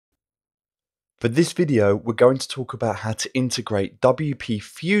For this video, we're going to talk about how to integrate WP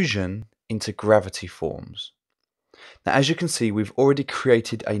Fusion into Gravity forms. Now, as you can see, we've already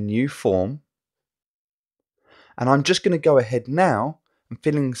created a new form, and I'm just going to go ahead now and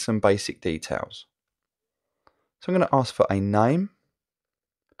fill in some basic details. So I'm going to ask for a name,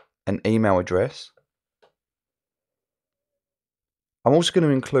 an email address. I'm also going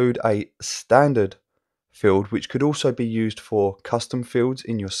to include a standard field, which could also be used for custom fields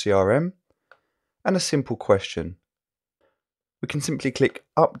in your CRM, and a simple question. We can simply click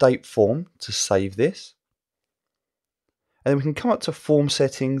Update Form to save this. And then we can come up to Form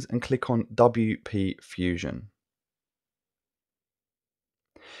Settings and click on WP Fusion.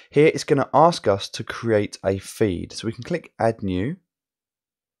 Here it's going to ask us to create a feed. So we can click Add New.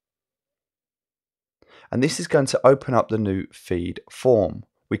 And this is going to open up the new feed form.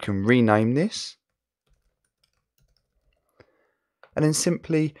 We can rename this. And then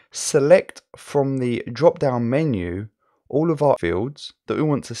simply select from the drop-down menu all of our fields that we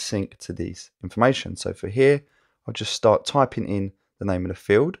want to sync to this information. So for here, I'll just start typing in the name of the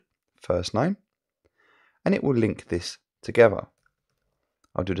field, first name, and it will link this together.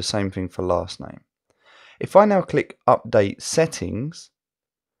 I'll do the same thing for last name. If I now click Update Settings,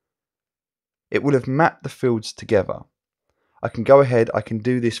 it will have mapped the fields together. I can go ahead, I can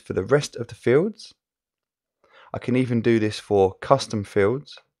do this for the rest of the fields. I can even do this for custom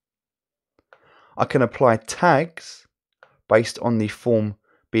fields. I can apply tags based on the form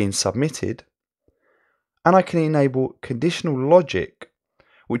being submitted. And I can enable conditional logic,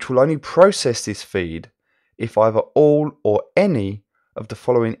 which will only process this feed if either all or any of the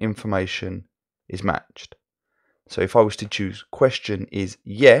following information is matched. So if I was to choose question is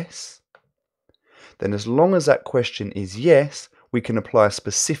yes, then as long as that question is yes, we can apply a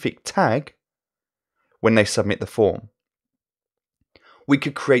specific tag when they submit the form. We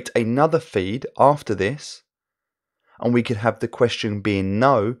could create another feed after this, and we could have the question being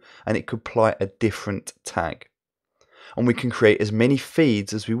no, and it could apply a different tag. And we can create as many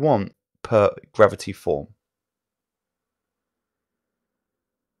feeds as we want per Gravity form.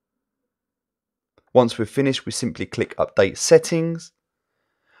 Once we're finished, we simply click Update Settings,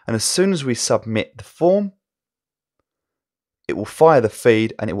 and as soon as we submit the form, it will fire the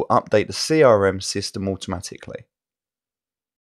feed and it will update the CRM system automatically.